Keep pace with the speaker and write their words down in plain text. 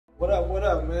What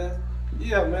up, man?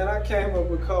 Yeah, man, I came up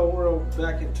with Cold World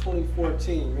back in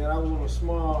 2014, man. I was in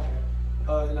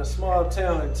a small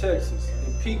town in Texas,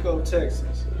 in Pico,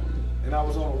 Texas. And I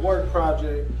was on a work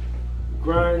project,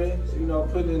 grinding, you know,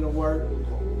 putting in the work.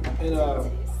 And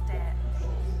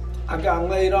I got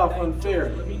laid off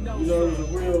unfairly. You know, it was a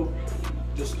real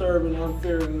disturbing,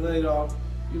 unfairly laid off.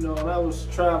 You know, and I was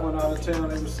traveling out of town.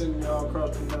 They were sending me all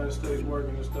across the United States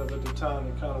working and stuff at the time,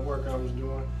 the kind of work I was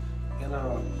doing. And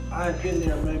I had been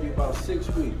there maybe about 6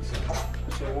 weeks.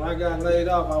 So when I got laid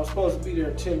off, I was supposed to be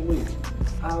there 10 weeks.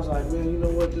 I was like, man, you know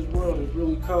what? This world is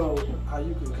really cold. How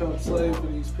you can come slave for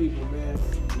these people, man,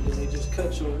 and then they just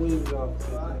cut your wings off.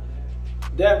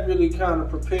 That really kind of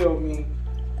propelled me.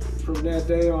 From that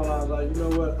day on, I was like, you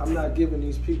know what? I'm not giving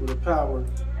these people the power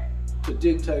to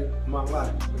dictate my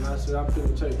life. And I said, I'm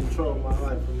going to take control of my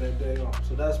life from that day on.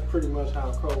 So that's pretty much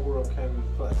how Cold World came into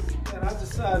play. And I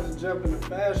decided to jump in the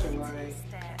fashion lane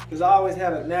because I always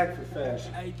had a knack for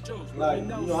fashion. Like, you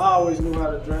know, I always knew how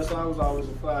to dress. I was always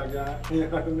a fly guy, you know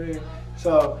what I mean?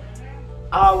 So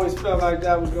I always felt like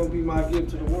that was going to be my gift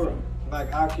to the world.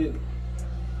 Like I could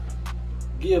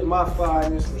give my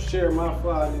flyness or share my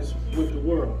flyness with the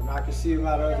world. And I could see a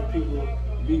lot of other people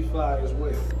be fly as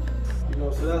well. You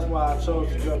know, so that's why I chose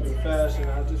to jump in fashion.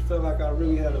 I just felt like I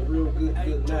really had a real good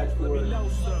knack for it, and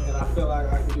I felt like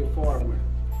I could get far with it.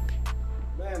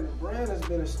 Man, the brand has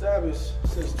been established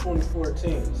since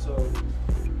 2014, so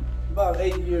about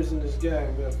 8 years in this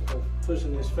game of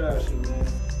pushing this fashion, man.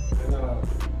 And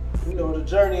you know, the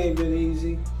journey ain't been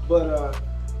easy, but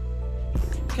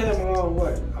came a long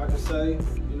way, I can say.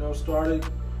 You know, started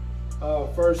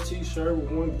first t-shirt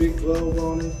with one big globe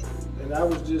on it, and that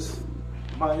was just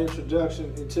my introduction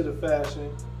into the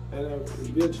fashion, and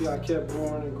eventually I kept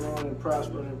growing and growing and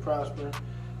prospering and prospering.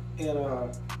 And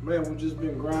man, we've just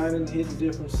been grinding, hitting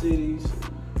different cities,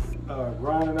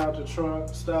 grinding out the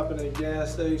trunk, stopping at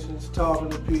gas stations, talking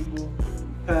to people,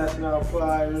 passing out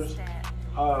flyers,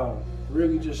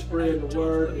 really just spreading the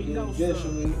word. And then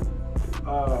eventually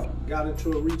got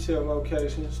into a retail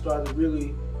location, started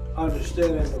really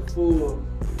understanding the full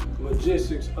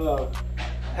logistics of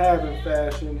having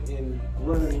fashion and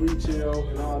running retail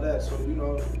and all that. So, you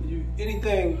know,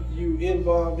 anything you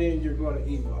involved in, you're going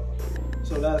to evolve.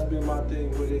 So that's been my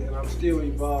thing with it, and I'm still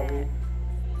evolving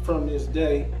from this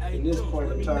day, in this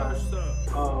point in time.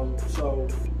 So,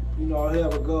 you know, I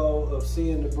have a goal of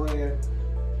seeing the brand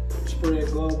spread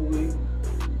globally,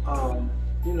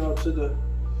 you know, to the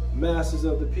masses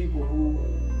of the people who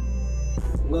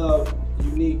love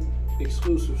unique,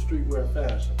 exclusive streetwear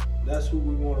fashion. That's who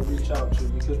we want to reach out to,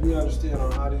 because we understand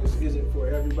our audience isn't for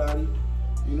everybody,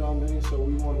 you know what I mean? So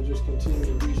we want to just continue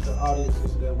to reach the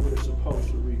audiences that we're supposed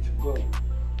to reach globally.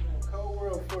 Cold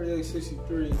World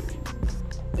 4863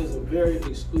 is a very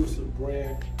exclusive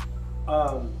brand.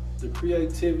 The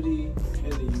creativity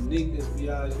and the uniqueness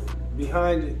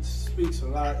behind it speaks a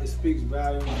lot. It speaks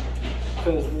volumes,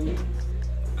 because when you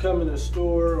come in a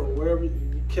store or wherever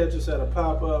you catch us at a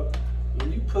pop-up,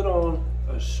 when you put on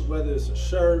whether it's a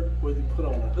shirt, whether you put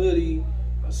on a hoodie,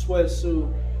 a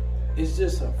sweatsuit, it's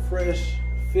just a fresh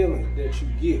feeling that you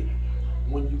get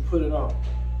when you put it on.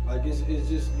 Like it's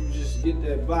just, you just get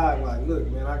that vibe like,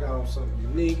 look, man, I got on something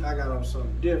unique, I got on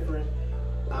something different.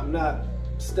 I'm not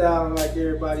styling like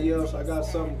everybody else, I got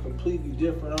something completely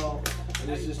different on, and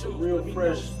it's just a real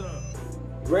fresh,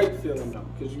 great feeling though,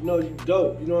 because you know you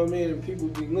dope, you know what I mean? And people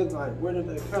be looking like, where did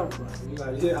they come from? And you're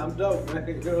like, yeah, I'm dope, man,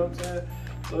 you know what I'm saying?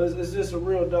 So it's just a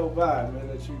real dope vibe, man,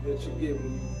 that you get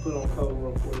when you put on Cold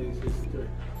World 4863.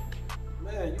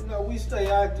 Man, you know, we stay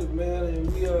active, man, and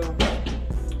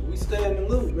we stay in the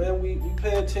loop, man. We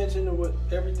pay attention to what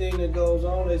everything that goes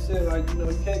on. They say, like, you know,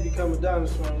 you can't become a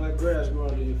dinosaur and let grass grow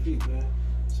under your feet, man.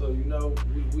 So, you know,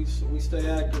 we stay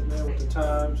active, man, with the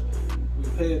times. We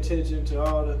pay attention to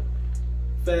all the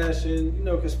fashion, you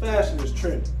know, because fashion is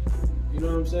trending. You know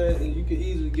what I'm saying? And you can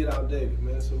easily get outdated,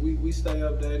 man. So we stay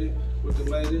updated with the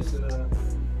latest, and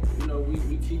you know,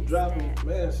 we keep dropping,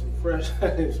 man, some fresh,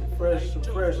 some fresh.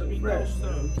 Man. We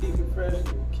keep it fresh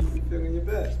and keep you feeling your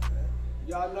best, man.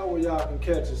 Y'all know where y'all can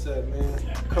catch us at, man.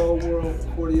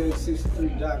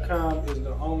 ColdWorld4863.com is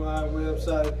the online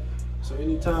website. So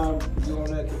anytime you're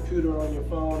on that computer or on your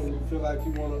phone and you feel like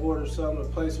you want to order something or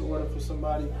place an order for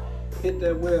somebody, hit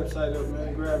that website up,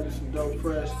 man. Grab you some dope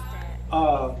fresh.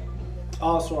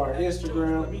 Also our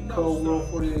Instagram, Cold World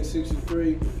 4863.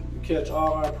 You catch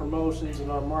all our promotions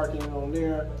and our marketing on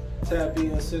there. Tap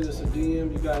in, send us a DM.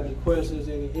 You got any questions,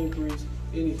 any inquiries,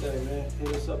 anything, man,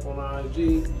 hit us up on our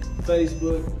IG,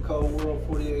 Facebook, Cold World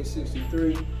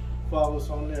 4863. Follow us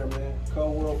on there, man.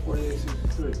 Cold World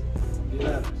 4863. Get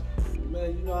at us.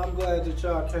 Man, you know, I'm glad that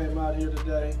y'all came out here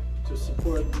today to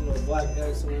support, you know, Black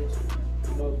excellence.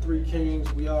 You know, Three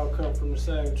Kings, we all come from the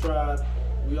same tribe.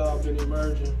 We all been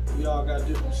emerging. We all got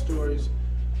different stories,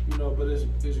 you know, but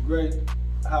it's great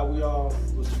how we all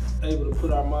was able to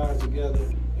put our minds together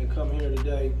and come here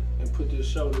today and put this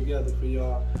show together for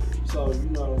y'all. So, you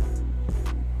know,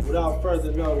 without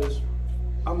further notice,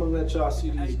 I'm gonna let y'all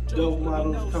see these dope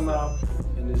models come out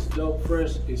and this dope,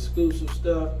 fresh, exclusive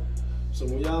stuff. So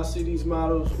when y'all see these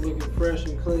models looking fresh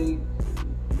and clean,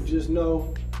 you just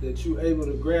know that you're able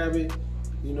to grab it.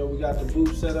 You know, we got the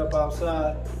booth set up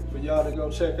outside for y'all to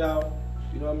go check out.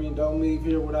 You know what I mean? Don't leave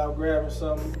here without grabbing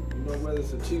something. You know, whether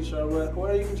it's a t-shirt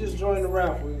or you can just join the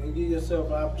raffle and give yourself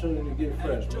an opportunity to get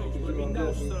fresh, man. Because you're gonna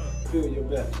definitely feel your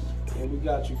best. And we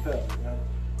got you covered, man.